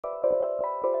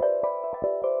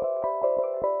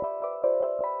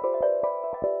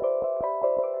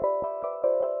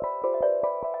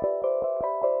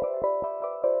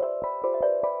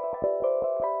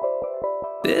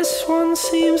This one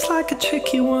seems like a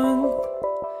tricky one.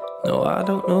 No, I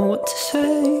don't know what to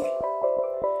say.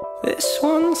 This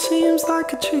one seems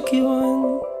like a tricky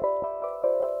one.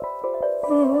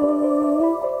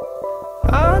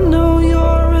 I know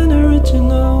you're an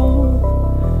original.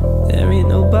 There ain't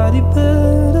nobody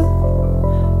better.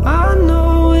 I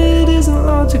know it isn't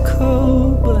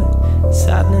logical, but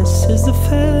sadness is the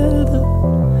feather.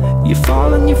 You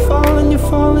fall and you fall and you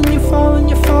fall and you fall and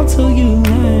you fall till you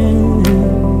land.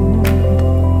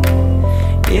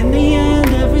 In the end,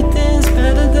 everything's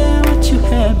better than what you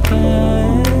had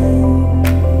planned.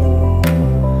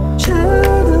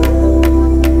 Shatter,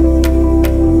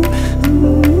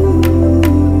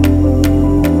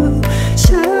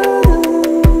 shatter,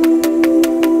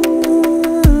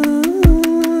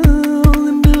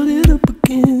 and build it up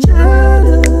again.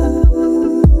 Shatter,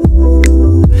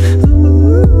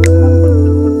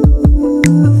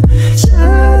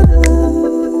 shatter.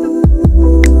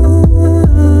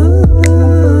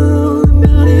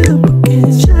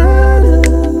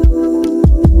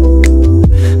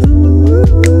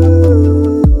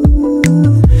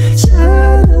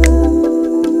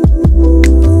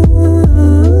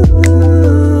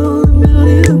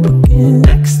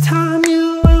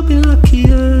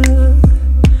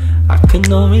 I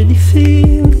can already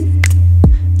feel it.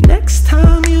 Next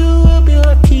time you will be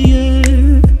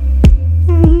luckier.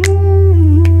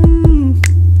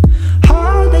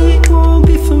 Heartache won't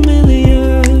be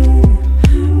familiar.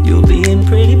 You'll be in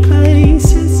pretty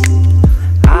places.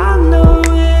 I know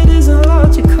it isn't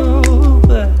logical,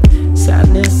 but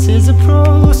sadness is a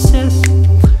process.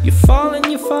 You fall and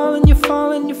you fall and you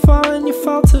fall and you fall and you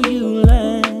fall till you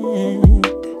land.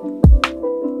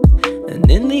 And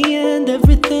in the end,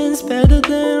 everything's better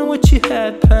than what you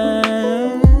had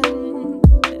planned.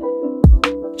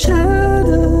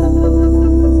 Shatter,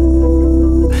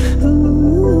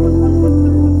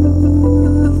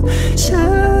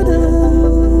 shatter,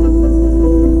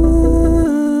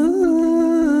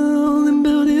 and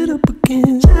build it up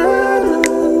again. Shatter.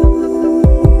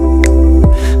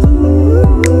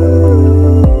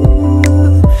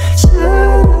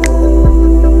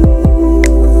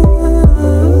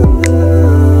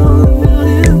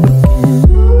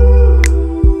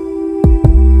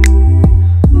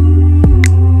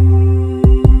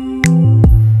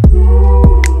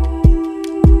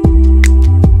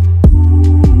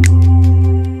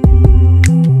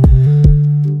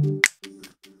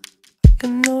 I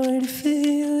can already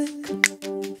feel it.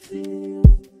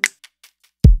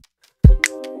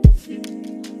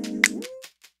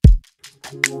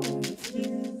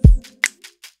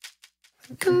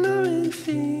 I can already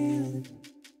feel it.